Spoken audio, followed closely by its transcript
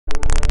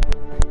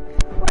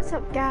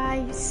What's up,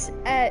 guys?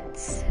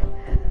 It's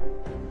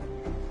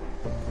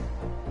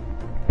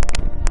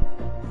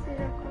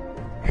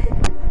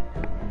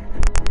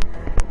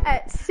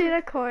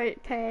Sarah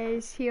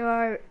Cortez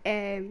here.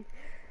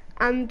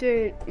 I'm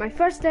doing my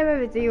first ever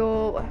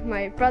video with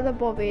my brother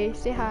Bobby.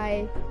 Say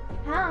hi.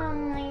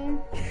 Hi.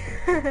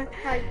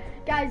 Hi.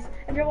 Guys,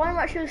 if you're wondering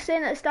what she was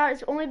saying at the start,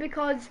 it's only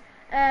because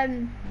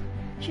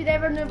she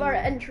never knew what her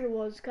intro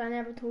was, because I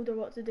never told her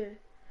what to do.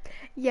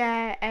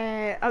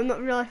 Yeah, I'm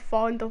not really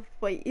fond of,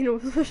 like, you know,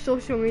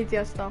 social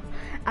media stuff,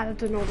 and I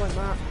don't know about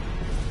that.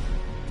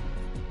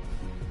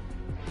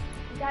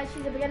 Guys,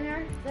 she's a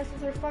beginner. This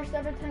is her first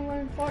ever time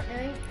winning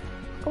Fortnite.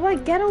 Oh, I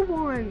get a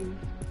one.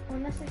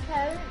 On this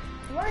account.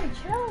 Ronnie,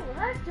 chill,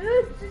 relax,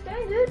 dude. This is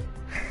down, dude.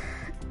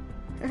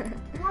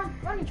 Come on,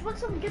 Ronnie, do you want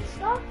some good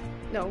stuff?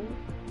 No.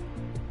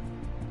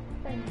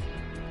 Thanks.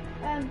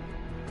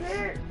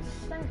 Clear,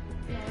 stink.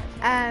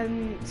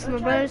 So my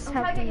brother's I'm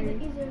trying to get you helping the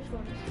me. easiest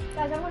ones.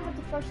 Guys, I'm gonna have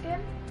the first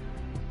game.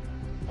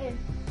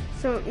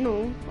 So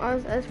no,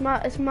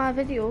 it's my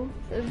video.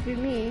 So it'll be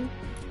me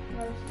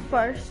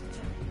first.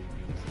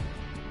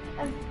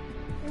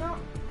 No.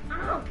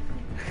 Ow!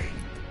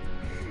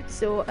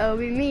 So it'll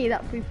be me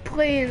that'll be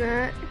playing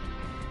it,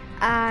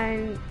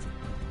 and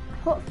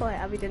hopefully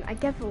I'll be doing a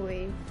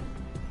giveaway,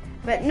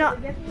 but not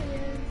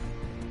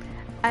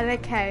an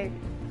account.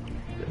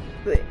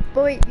 But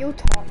wait, you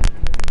talk.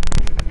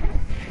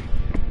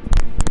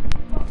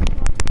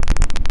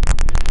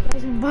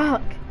 Guys, I'm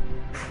back.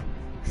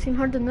 Seen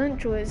her in the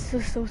intro, it's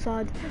so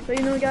sad. But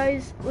you know,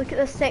 guys, look at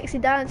this sexy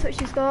dance that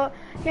she's got.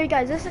 Here,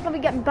 guys, this is gonna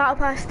be getting battle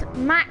pass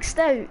maxed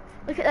out.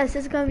 Look at this.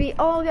 This is gonna be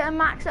all getting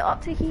maxed out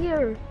up to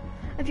here.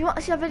 If you want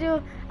to see a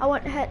video, I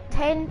want to hit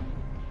 10.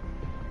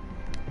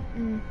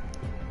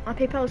 My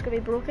PayPal is gonna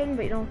be broken,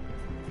 but you know,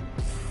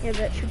 yeah,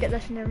 but she'll get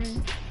this and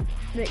everything.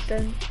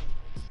 Breakdown.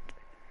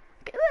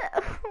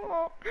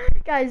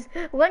 Guys,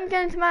 link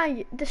to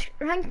my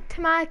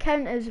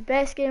account is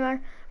Best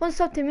Gamer. One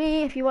sub to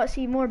me if you want to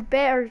see more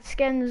better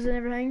skins and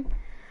everything.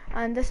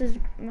 And this is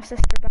my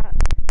sister back.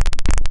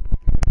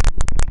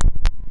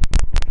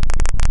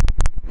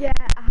 Yeah,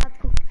 I had to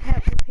go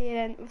help the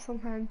parent with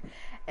something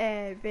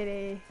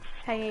very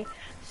tiny.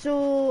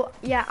 So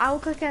yeah, I'll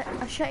click a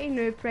shitty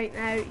noob right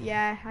now.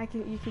 Yeah,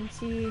 you can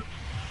see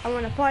I'm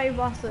on a party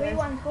bus. Where you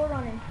want to go,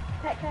 Ronnie?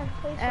 Pick a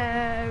place.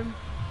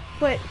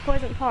 Wait,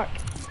 Pleasant Park.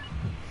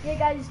 Yeah,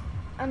 guys,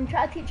 I'm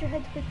trying to teach her how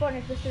to play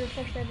Fortnite. This is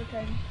her first ever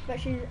time, but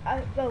she's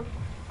well,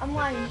 I'm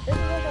lying. This is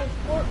like her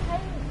fourth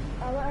time.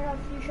 I let her have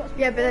a few shots.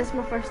 Yeah, but this is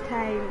my first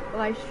time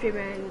live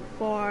streaming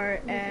for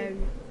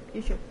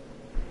YouTube.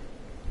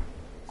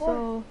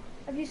 So,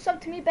 if you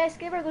sub to me, Best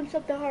Gamer, go and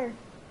sub to her.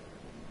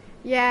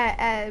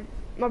 Yeah,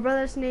 my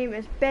brother's name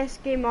is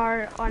Best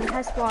Gamer on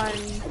his one.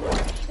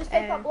 Just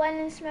type up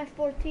Lennon Smith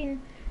 14.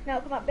 Now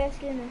it'll come up Best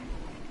Gamer.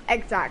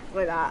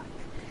 Exactly that.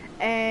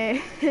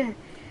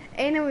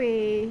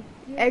 Anyway,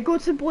 go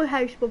to the blue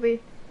house, Bobby.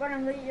 Run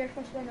and look at your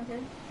first one, okay?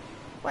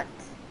 What?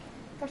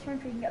 First one,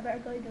 so you can get a better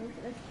glider. Look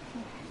at this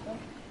stuff.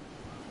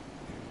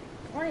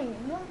 Ronnie,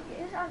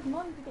 just ask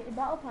Mum to get your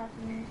battle pass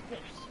and get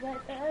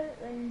sweat it out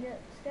and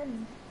get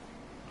skins.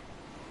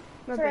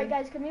 It's alright,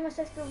 guys, can me and my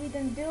sister be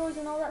doing duos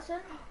and all that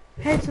stuff?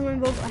 I heard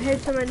someone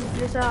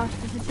just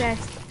asked to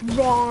suggest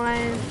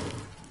Ron.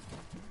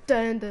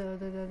 Dun, dun, dun,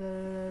 dun, dun,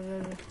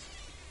 dun, dun.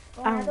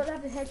 Oh, I don't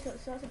have the headset,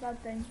 so that's a bad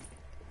thing.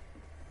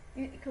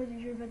 Because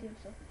it's your video,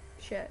 so.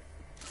 Shit.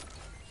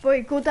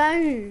 Boy, go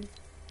down.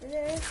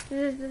 There's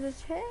a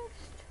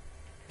chest.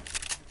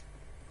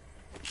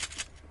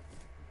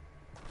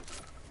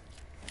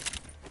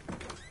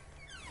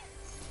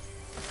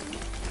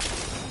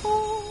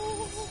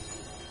 Oh.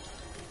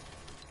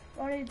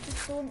 Or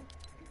just don't.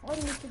 All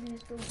you need to do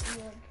is don't be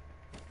like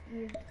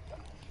weird.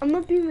 I'm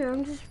not being weird,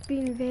 I'm just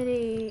being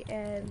very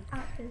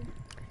Active.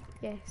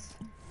 yes.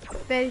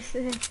 Very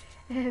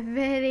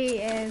very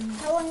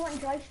How long you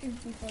want live streams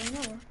to be for? An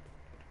hour?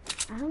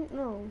 I don't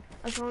know.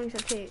 As long as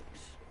it takes.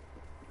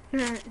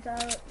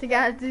 To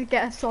get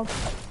a sub.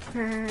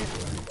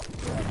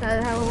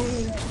 That's how long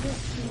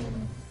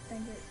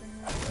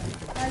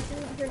I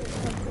didn't hear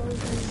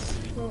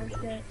what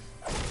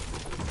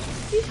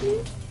Excuse me?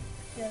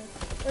 Yeah.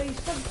 Well, you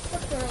sub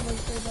to her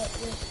obviously, but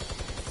yeah.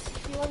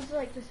 She loves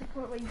like to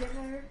support what you get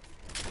with her.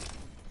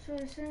 So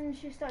as soon as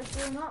she starts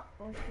blowing up,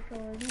 well, she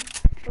probably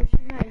isn't. Well,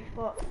 she might,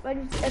 but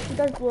if she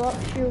does blow up,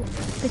 she'll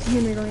get to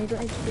hear me, Ronnie. You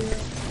don't need to do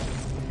it.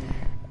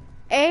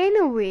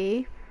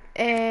 Anyway,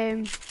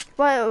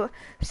 well,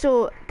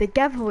 so the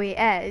giveaway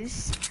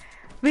is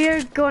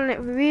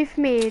we've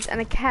made an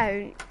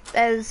account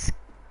that's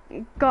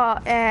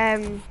got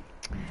 4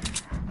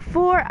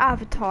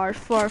 avatars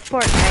for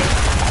Fortnite.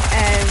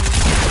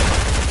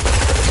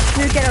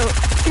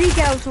 3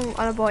 girls and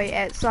a boy.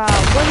 It's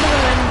Wonder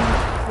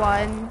Woman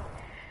 1.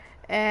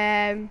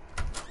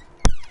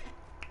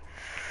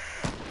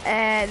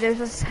 There's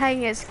this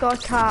thing. It's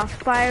got a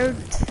fired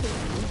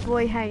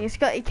boy thing. It's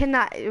got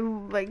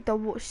like the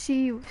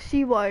C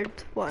word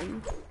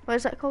one. What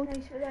is that called?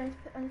 Nice, but then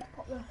I need to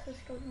pop this.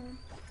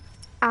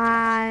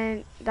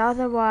 and the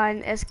other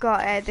one has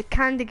got the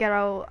Candy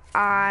Girl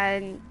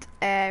and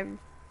And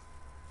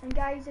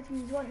guys, if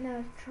you want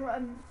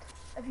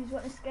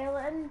a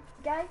skeleton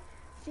guy,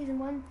 season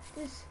 1,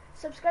 just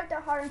subscribe to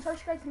Heart and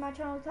subscribe to my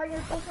channel, turn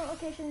your post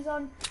notifications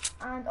on,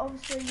 and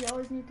obviously you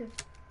always need to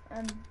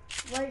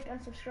like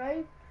and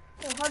subscribe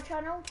to the Heart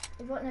channel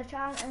if you want to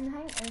chat and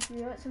anything, and if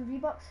you want some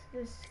V-Bucks,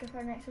 just give her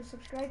an extra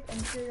subscribe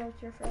and share it out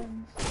to your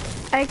friends.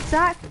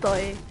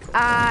 exactly.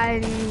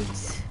 And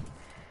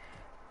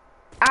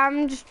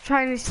I'm just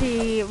trying to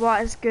see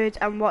what is good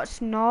and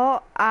what's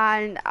not,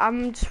 and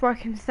I'm just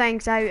working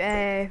things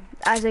out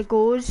as it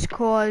goes,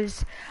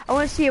 cause I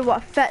want to see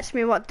what fits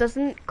me, what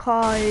doesn't.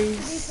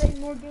 Cause You play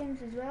more games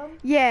as well.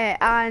 yeah,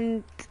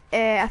 and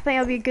I think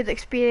it'll be a good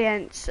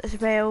experience as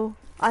well.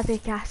 I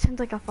think I sound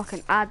like a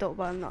fucking adult,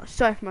 but I'm not.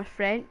 Sorry for my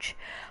French,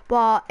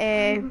 but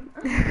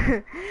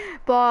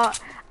but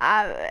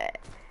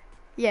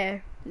yeah,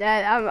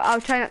 I'll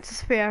try not to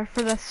swear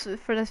for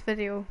this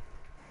video.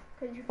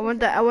 I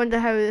wonder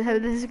how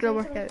this is gonna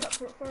work out.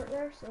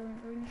 There, so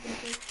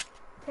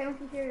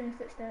penalty here in the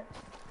footsteps.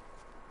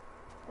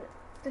 But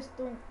just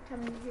don't tell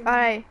me you hear me.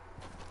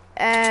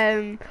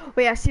 Alright.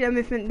 Wait, I see a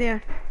movement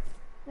there.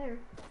 There.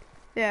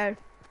 There.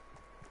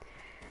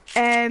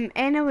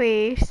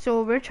 Anyway,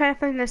 so we're trying to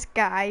find this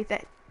guy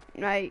that,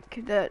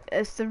 like, that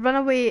is the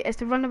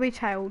runaway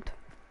child.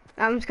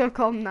 I'm just gonna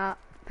call him that.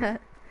 You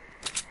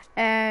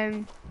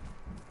in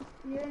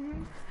here?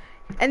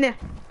 In there.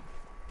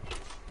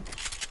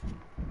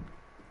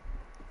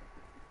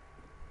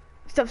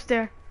 It's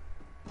upstairs.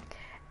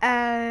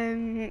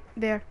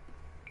 There.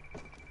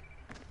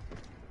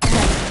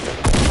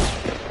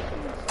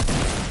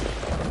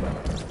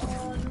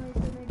 Oh, no,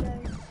 he's gonna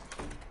die.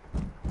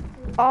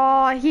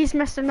 Oh, he's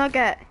Mr.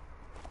 Nugget.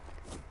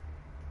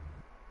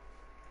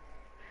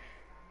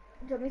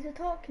 Do you want me to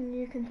talk and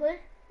you can play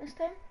this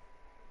time?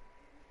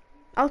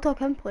 I'll talk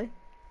and play.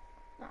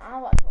 No, I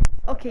want to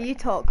talk. Okay, you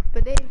talk,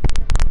 but then.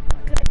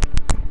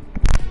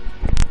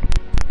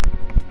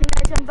 Hey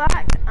guys, I'm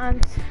back,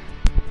 and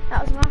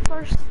that was my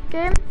first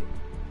game.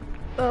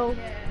 Well,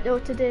 no,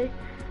 today,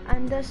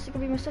 and this is gonna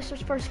be my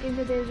sister's first game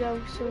today as well.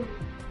 So.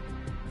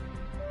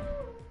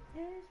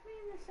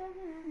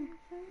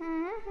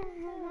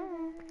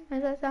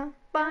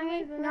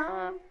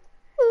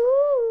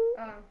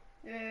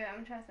 Yeah,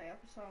 I'm trying to think of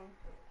a song.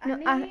 No,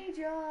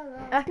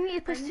 I can get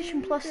you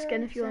PlayStation Plus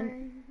skin if you want.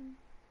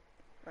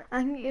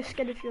 I can get you a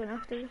skin if you want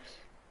after this.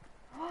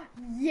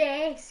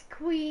 Yes,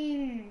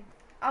 Queen.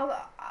 I've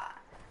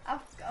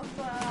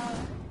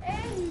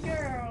any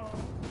girl.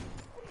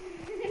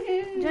 Do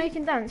you know you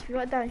can dance? If you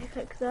want to dance, you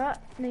click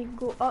that, and then you can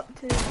go up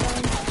to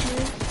dance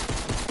moves.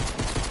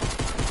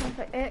 And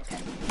click X.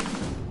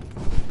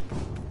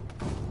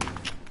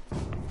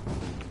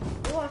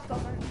 Oh, I've got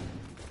one.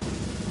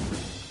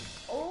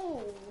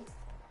 Oh,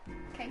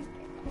 kinky.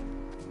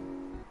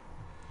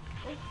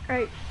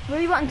 Right, where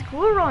are you wanting to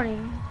go,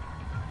 Ronnie?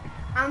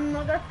 I'm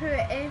not gonna put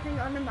anything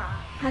on the map.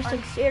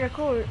 Hashtag Sarah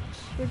Courts.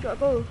 Where do you want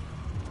to go?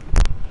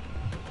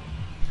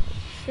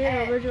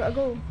 Sarah, where do you want to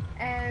go?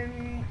 I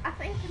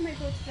think I might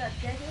go to that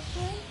desert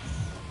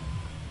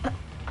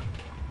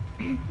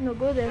place. No,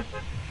 go there.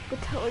 Go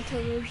to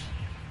Towers.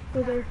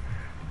 Go there.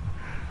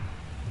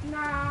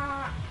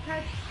 Nah,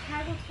 can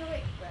I go to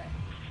Lake there?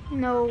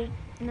 No,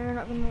 you're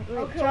not gonna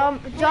Okay.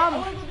 jump. Wait, Jump. I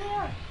wanna go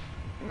there.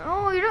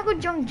 No, you're not going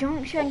to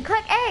junction.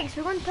 Click X.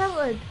 We're going to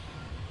Tilted.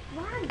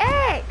 Why?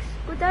 X.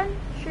 Go down.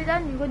 Straight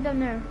down. You go down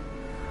there.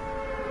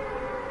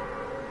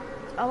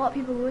 A lot of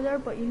people go there,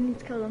 but you need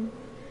to kill them.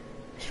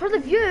 It's for the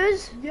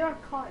views. You're a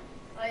cunt.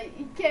 Like,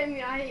 you kidding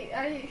me? I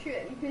hate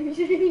shooting.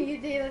 You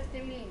do this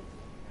to me.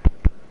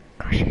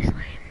 Gosh, she's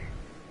lame.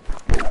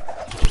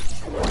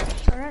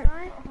 Alright,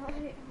 right?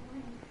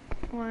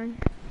 One.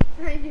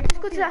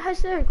 Just go to that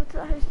house there. Go to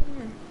that house in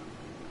there.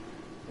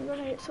 You're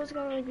gonna get so it's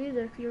gonna agree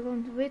there because you're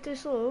going way too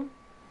slow.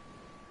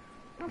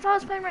 If I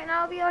was playing right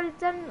now, I'll be already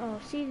done. Oh,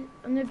 see,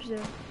 a noob's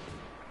there.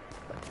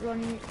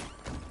 Ronnie.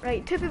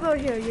 Right, 2 people are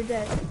here. You're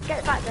dead.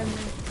 Get back down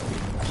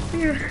there.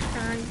 Here.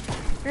 And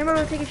remember,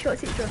 we'll take a shot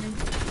at each running.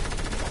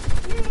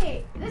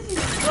 Hey, this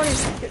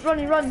is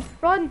Ronnie, run!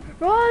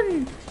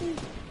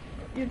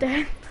 You're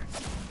dead.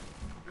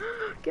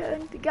 Get a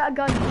gun. Get a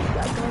gun.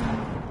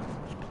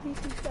 Please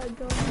get a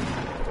gun.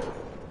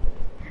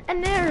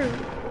 And there.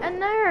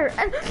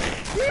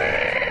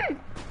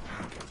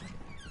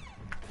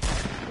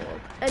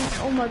 And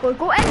oh my god,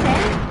 go in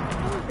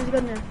then. There's a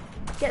gun there.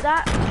 Get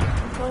that.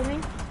 Follow me.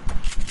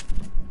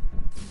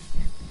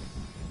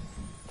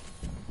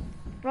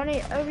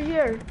 Ronnie, over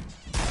here.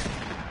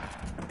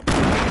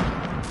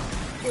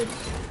 Good.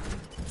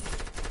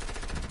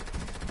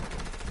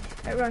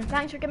 Right, run.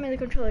 Thanks for giving me the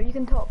controller. You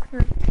can talk.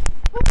 Here.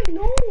 Wait,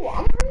 no,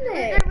 I'm on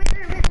it. Wait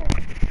there.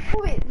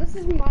 Oh wait, this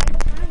is my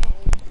channel.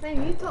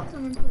 Man, you talk to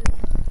someone, please.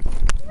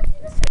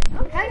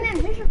 Hang on,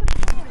 here's your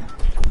controller.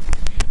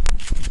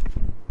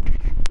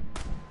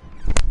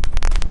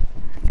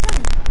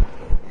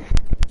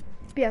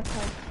 Be a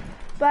pug.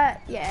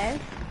 But yeah,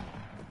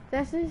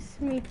 this is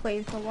me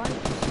playing for once.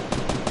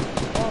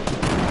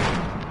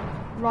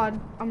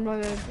 Run. I'm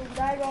running. Don't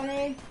die,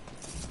 Ronnie.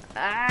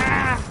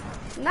 Ah!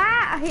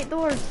 Nah, I hate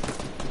doors.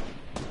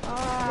 Ronnie,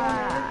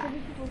 Ah.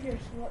 there's people here,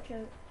 so watch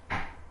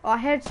out. Oh, I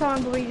heard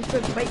someone believe you just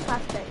went right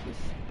past it. You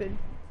spoon.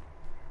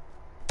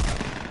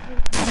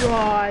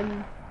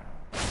 Run.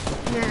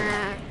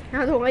 Nah,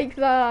 I don't like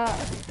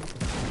that.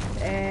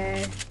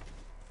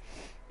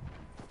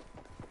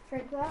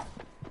 Drink that.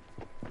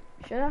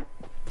 Should I?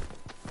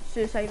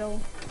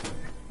 Suicidal.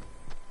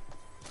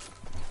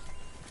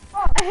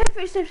 Oh, I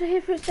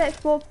hear footsteps,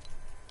 Bob.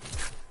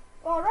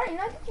 oh right,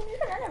 now did you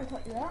know that? I never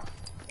taught you that.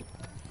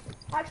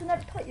 I actually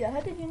never taught you that.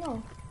 How did you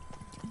know?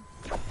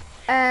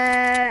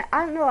 I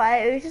don't know,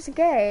 it was just a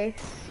guess.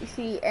 You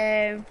see,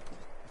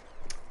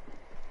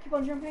 Keep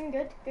on jumping,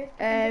 good, good.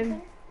 Keep on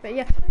jumping. but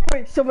yeah.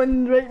 Wait,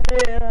 someone right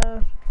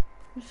there.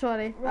 I'm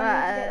sorry.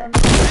 Ronnie, I'm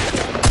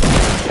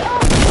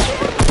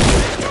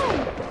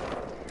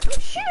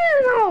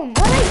shooting them!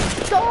 Alright,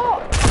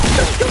 stop!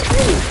 Stop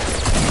jumping!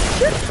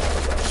 Shoot!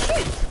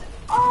 Shoot!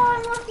 Oh,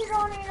 unlucky,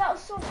 Ronnie, that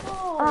was so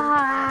cool.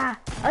 Ah!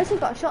 At least I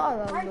got a shot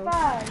at them. High though.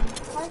 five.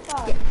 High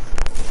five. Yes.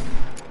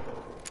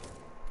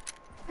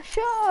 I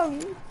shot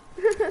him!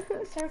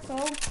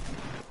 Circle.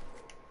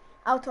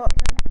 I'll talk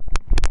now.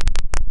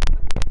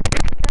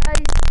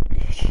 Guys,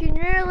 she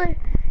nearly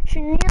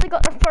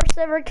got the first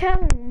ever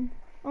kill.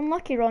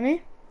 Unlucky,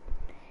 Ronnie.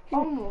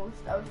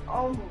 Almost. That was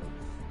almost.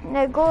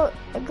 Now go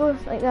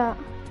like that.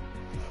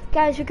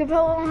 Guys, we could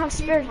probably only have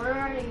spares.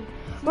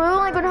 We're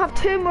only going to have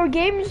 2 more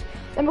games,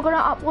 then we're going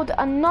to upload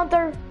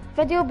another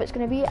video, but it's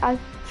going to be a...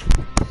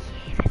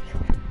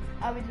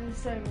 Are we doing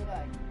story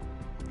mode?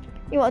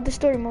 You want the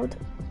story mode?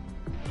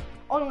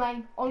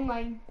 Online.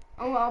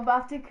 I'm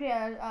about to create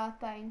a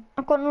thing.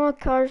 I've got no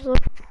cars though.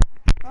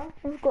 Huh?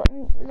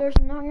 There's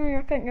nothing on your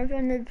account, you're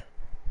going to...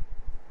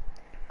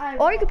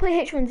 Or you could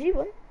play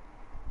H1Z1.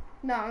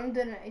 No, I'm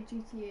doing it at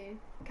GTA.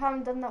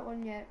 Haven't done that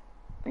one yet.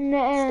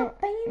 Nuh-uh.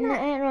 Stop saying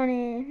that. Nuh-uh,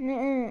 Ronnie.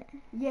 Nuh-uh.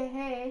 Yeah,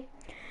 hey.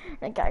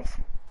 Right, guys.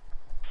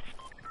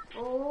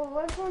 Oh,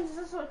 what one does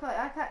this look like?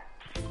 I can't.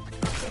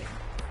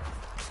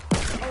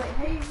 Oh wait,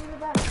 how do you do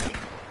that?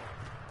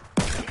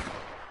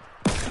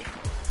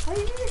 How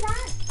do you do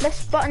that?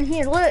 This button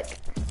here, look.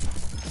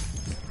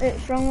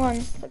 It's wrong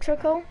one. Click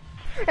circle.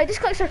 Right, just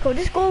click circle.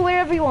 Just go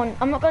wherever you want.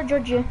 I'm not gonna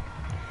judge you.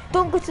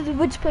 Don't go to the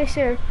woods place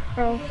here.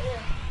 Or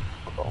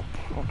oh,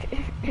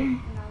 okay.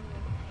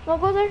 Not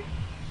go there.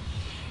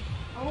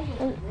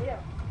 There.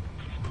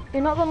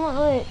 You're not gonna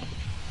look.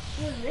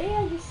 You're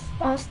there, you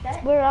That's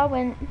spastic. where I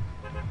went.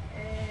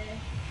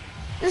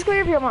 Just go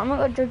wherever you want. I'm not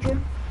gonna judge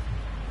you.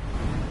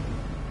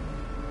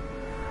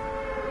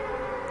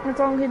 As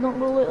long as you don't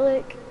go look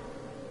like.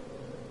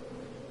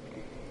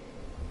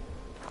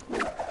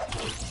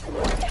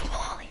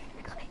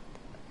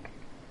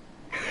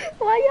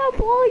 Why are you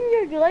blowing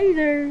your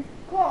glider?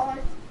 Cause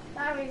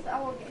that means I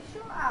will get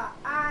shot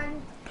at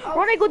and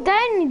Ronnie, go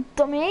down, you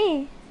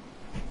dummy.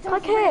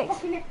 Click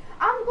X.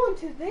 I'm going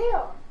to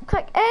there.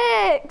 Click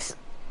X.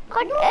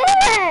 Click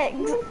X.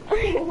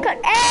 Click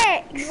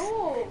X.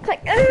 No.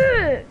 Click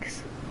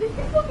X. Did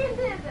you fucking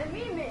do it to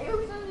me, mate? It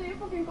was under your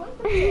fucking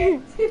contract.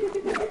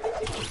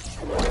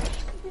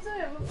 He's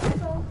sorry, I'm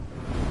not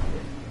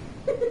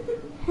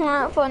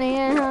Not funny,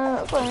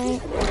 not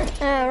funny.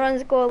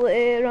 Ron's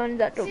quality, Ron's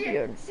that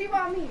weird. See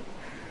what I mean?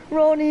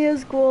 Ronnie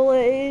is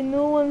quality,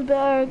 no one's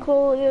better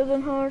quality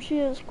than her, she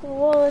is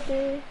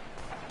quality.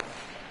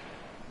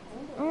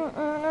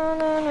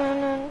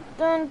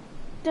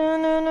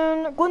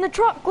 Go in the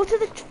truck, go to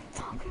the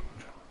fucking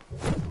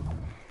truck.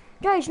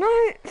 Guys, you know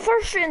how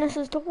frustrating this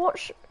is to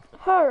watch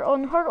her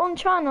on her own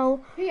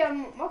channel? Hey,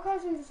 my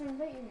cousin just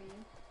invited me.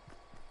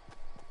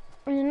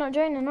 And you're not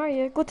joining, are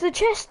you? Go to the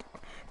chest,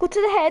 go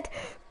to the head,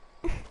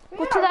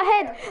 go to that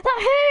head. That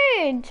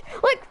head!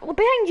 Look,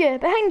 behind you,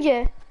 behind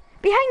you,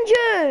 behind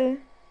you,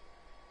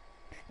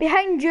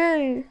 behind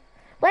you.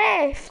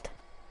 Left,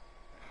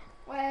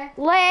 Where?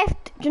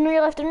 left. Do you know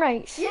your left and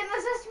right? Yeah,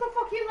 this is my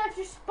fucking left,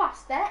 you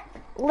spastic.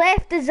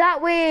 Left is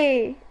that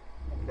way.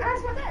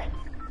 That's my dick.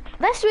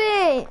 This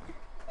way.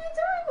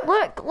 What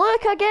are you doing?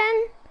 Look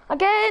again,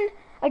 again.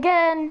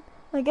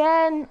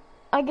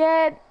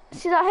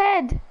 See that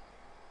head?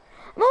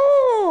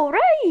 No,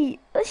 right.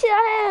 Let's see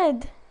that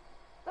head.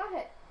 That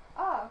it.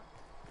 Oh.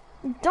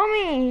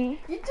 Dummy.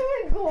 You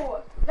didn't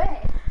go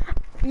there.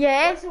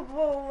 Yeah.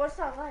 What's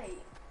that like?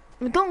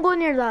 Don't go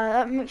near that.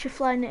 That makes you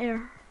fly in the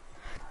air.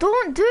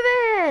 Don't do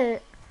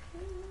it.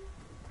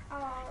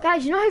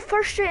 Guys, you know how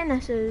frustrating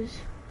this is?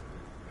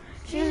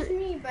 Excuse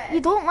me, but You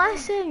don't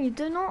listen. You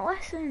do not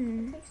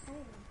listen. it takes time.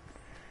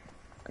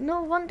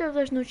 No wonder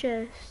there's no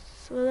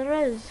chests. Well, there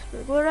is.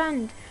 But go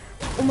around.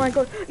 Oh my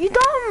god. You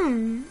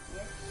dumb.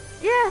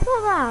 Yeah, I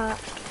thought that.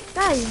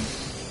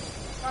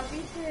 Guys.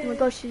 Oh my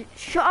gosh.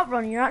 Shut up,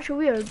 Ronnie. You're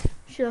actually weird.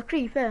 She's a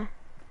creep, eh?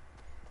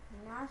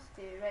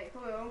 Nasty. Right,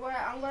 come on.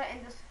 I'm gonna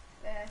end this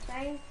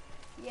thing.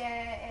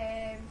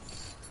 Yeah.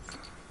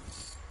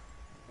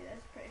 Yeah,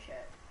 that's pretty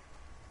shit.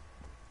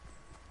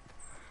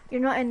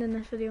 You're not ending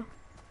this video.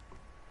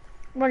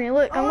 Ronnie,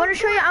 look, I'm gonna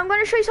show you. I'm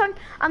gonna show you something.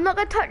 I'm not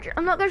gonna touch.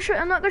 I'm not gonna shoot.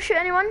 I'm not gonna shoot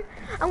anyone.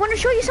 I'm gonna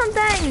show you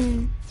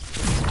something.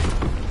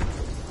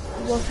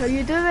 What are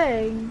you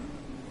doing?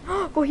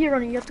 Go here,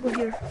 Ronnie. You have to go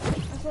here.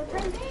 That's what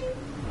I'm doing.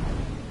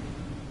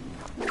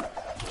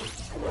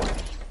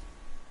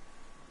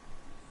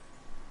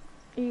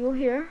 You go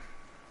here.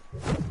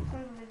 Wait,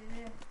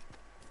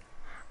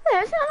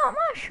 is that not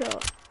my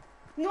shot?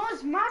 No,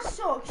 it's my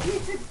sock. You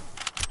took.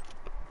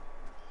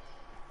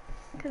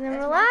 Cause remember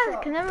That's my last, shot.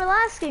 cause remember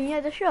last game you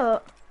had a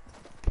shot.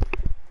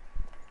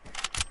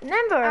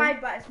 Remember? Aye,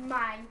 but it's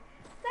my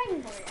thing,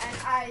 boy, and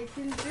I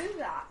can do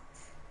that.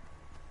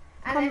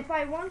 And if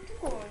I want to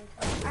go on,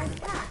 I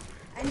can.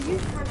 And you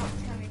cannot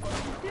tell me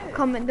what to do.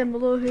 Comment down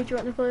below who do you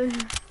want to play.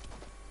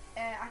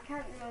 I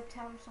can't really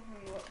tell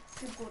something what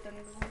to go down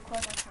below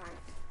because I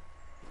can't.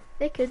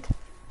 They could.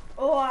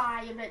 Oh,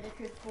 I bet they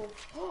could go.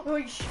 Oh,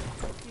 you should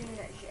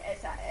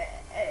it's a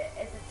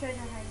treasure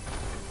hunt.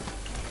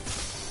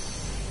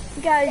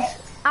 Guys,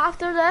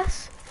 after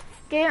this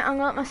game, I'm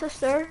gonna let my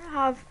sister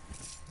have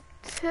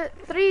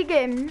 3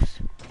 games,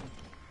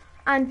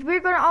 and we're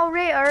gonna all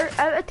rate her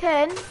out of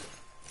 10.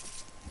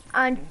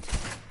 And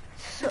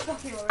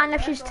and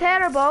if she's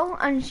terrible,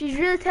 and she's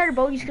really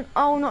terrible, you can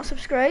all not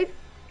subscribe.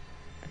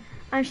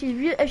 And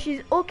if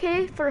she's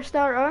okay for a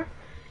starter,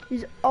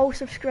 you all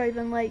subscribe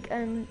and like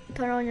and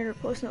turn on your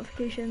post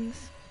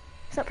notifications.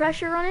 Is that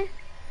pressure, Ronnie?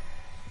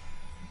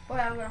 Boy,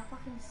 I'm gonna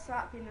fucking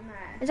slap you in the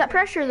neck. Is that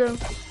pressure though?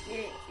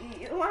 You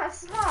wanna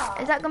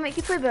slap? Is that gonna make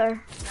you play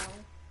better?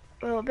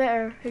 No. Well,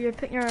 better. Cause you're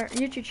putting your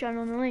YouTube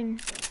channel on the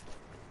line.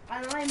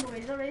 And the line, boy,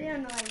 he's already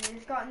on the line.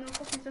 He's got no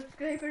fucking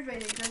subscribers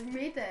ready. He just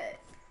made it.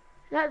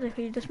 Exactly, cause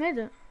you just made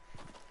it.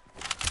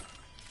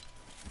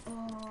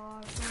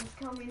 Oh, someone's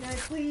coming now,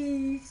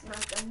 please. No,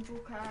 I'm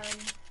joking.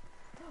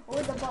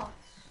 Oh, the boss.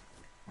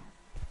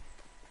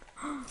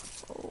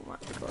 Oh my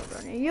god,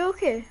 Ronnie, are you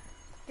okay?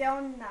 Get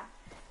on that.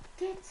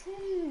 Get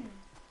in.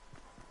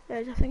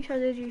 Guys, I think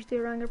Shazzy used to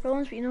do around her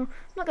problems, but you know,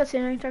 I'm not gonna say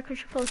anything to her because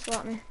she'll probably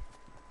slap me.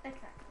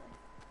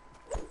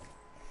 Exactly.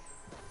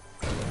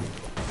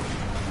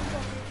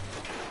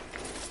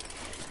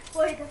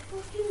 Boy, the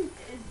fucking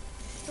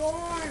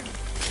storm.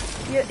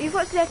 You've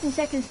got 13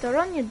 seconds to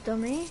run, you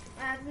dummy.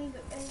 And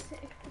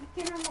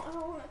can I not how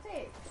long it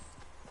takes?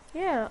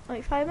 Yeah,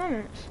 like 5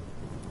 minutes.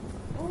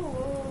 Oh,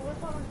 what's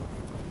that one?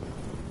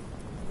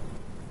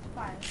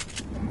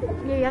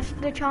 5. Yeah, you have to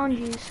do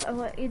challenges. I'll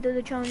let you do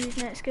the challenges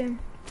next game.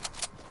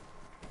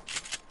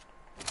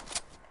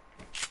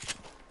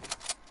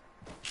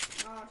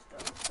 Oh, still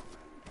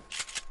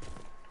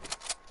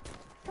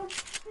coming.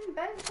 Stop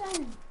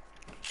bouncing.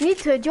 You need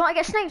to. Do you want to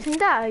get sniped and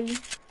die?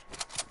 Yes.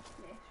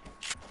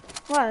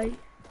 Why?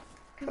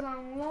 Because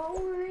I'm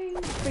lonely.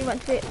 What you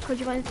want to do? Because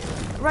you want to...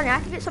 Ronnie, I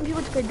can get some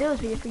people to play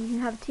deals with you if you can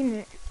have a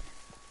teammate.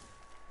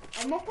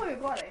 I'm not playing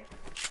with Roddy.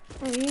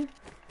 Oh, you?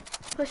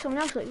 Play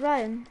someone else like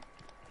Ryan.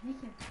 He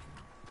can.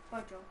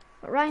 Roger.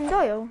 But Ryan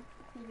Doyle?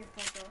 He can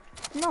Roger.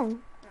 No. No.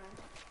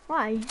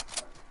 Why?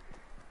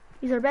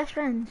 He's our best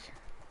friends.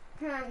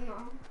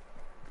 No.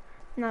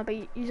 No, but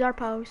he's our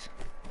pals.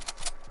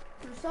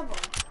 There's someone.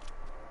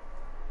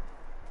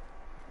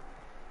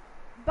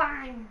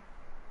 Bang!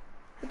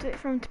 Let's wait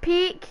for him to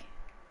peek.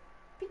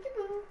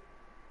 Peekaboo.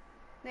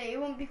 No, it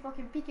won't be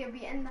fucking peeky, it'll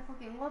be in the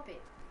fucking lobby.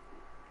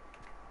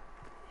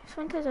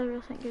 Sometimes I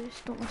really think you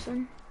just don't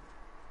listen.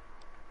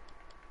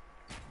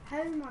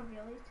 How am I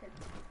related?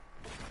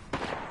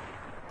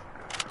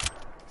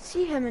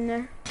 See him in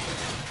there.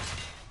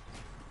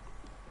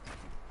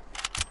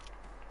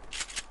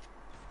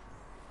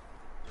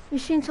 You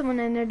seen someone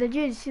in there, did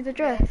you? Did you see the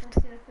drift? Yes, I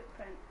see the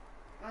footprint.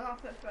 I not a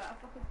footprint, a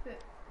fucking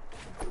foot.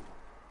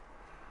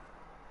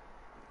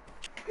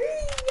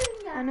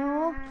 I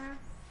know.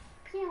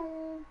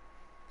 Pew.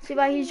 See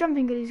why he's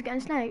jumping because he's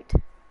getting sniped.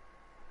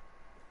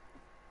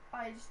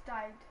 I just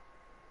died.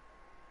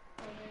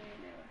 Oh, no.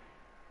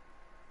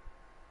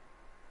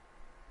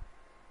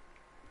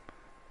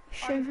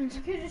 Shaving.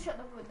 You could just shut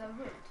the wood.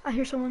 I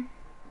hear someone.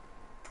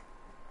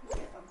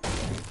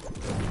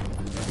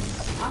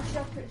 I should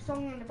have put a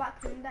song in the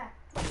background there.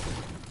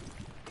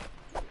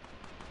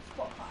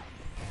 Spotify.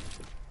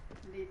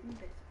 Living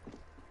better.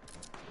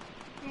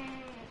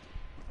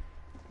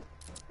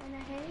 And a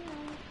halo.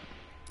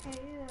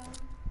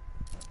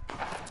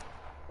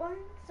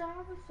 Once I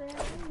was 7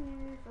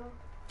 years old.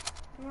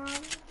 Mom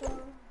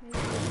told me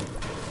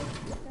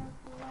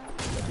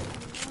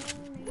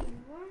only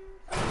once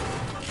I was 7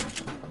 years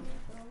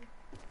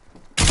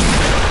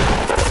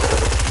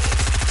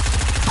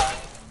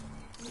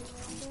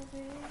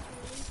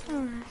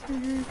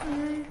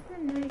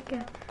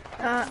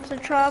old. So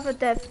try for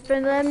depth,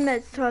 but then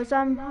because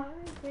I'm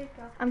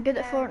good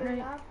at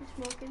Fortnite.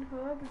 Smoking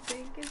horrible,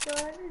 drinking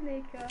soda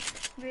liquor.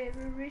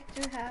 Never rich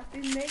or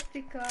happy, makes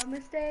me calm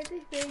and steady.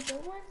 Figure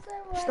once I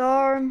was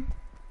Storm.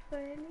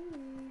 20 years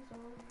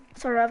old.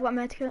 Sorry, I've got a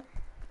medkit.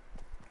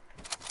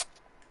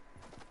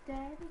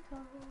 Daddy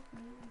told me,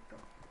 go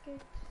get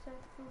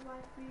yourself a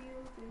wife,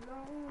 you'll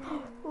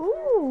belong.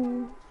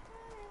 Ooh.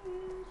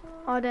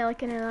 Oh, I didn't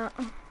like any of that.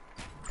 I'm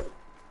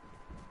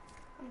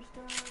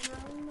still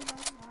around.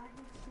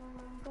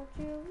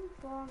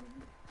 Oh,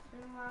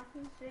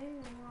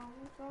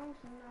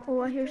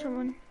 I hear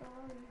someone.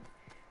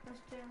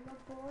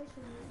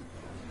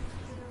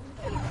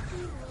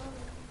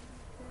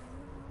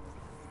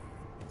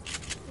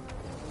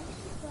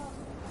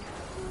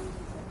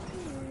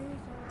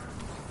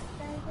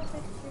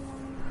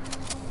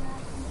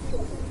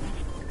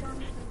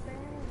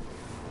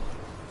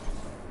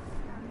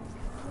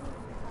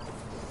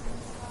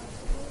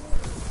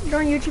 You're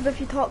on YouTube if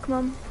you talk,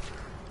 Mum.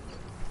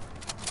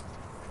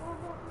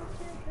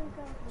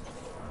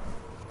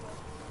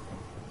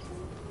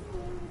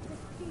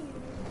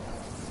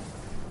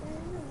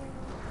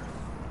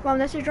 Mom,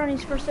 this is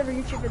Johnny's first ever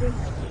YouTube video.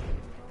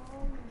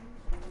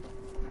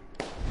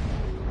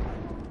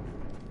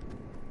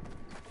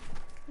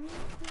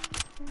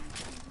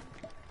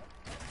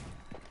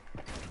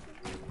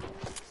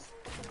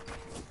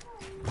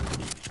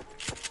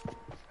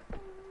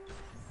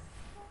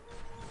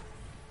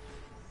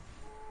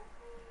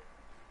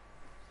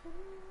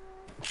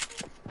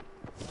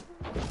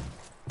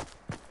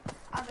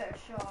 I better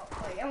shot.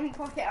 Like, I'm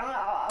pocket.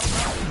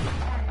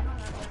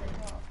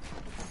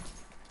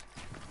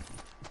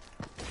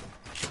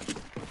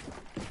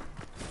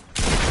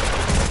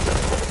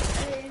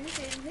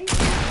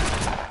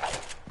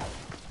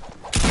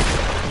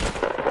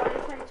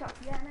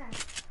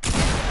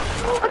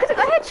 Oh, I got a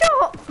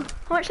headshot!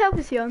 How much health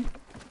is he on?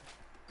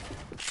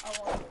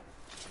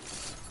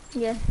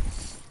 Yeah.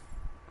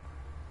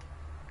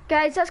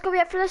 Guys, that's gonna be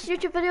it for this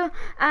YouTube video,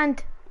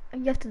 and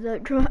you have to do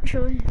it, Drew,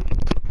 actually.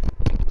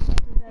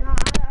 No, I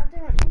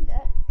didn't need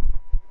it.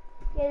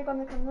 Yeah, you're gonna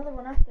make another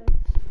one after.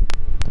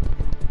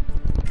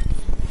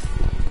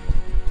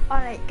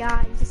 Alright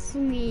guys, this is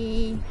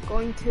me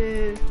going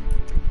to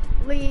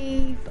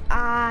leave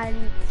and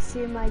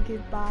say my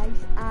goodbyes,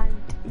 and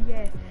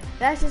yeah,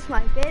 this is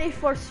my very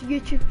first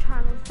YouTube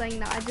channel thing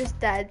that I just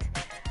did,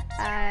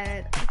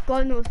 and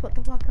God knows what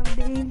the fuck I'm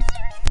doing.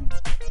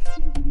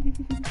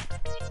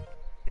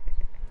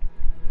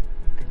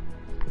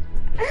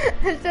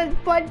 I said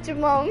punch your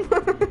mom.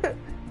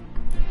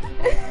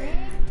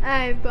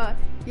 But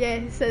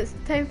yeah, so it's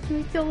time for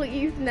me to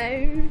leave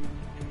now.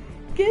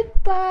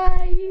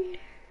 Goodbye.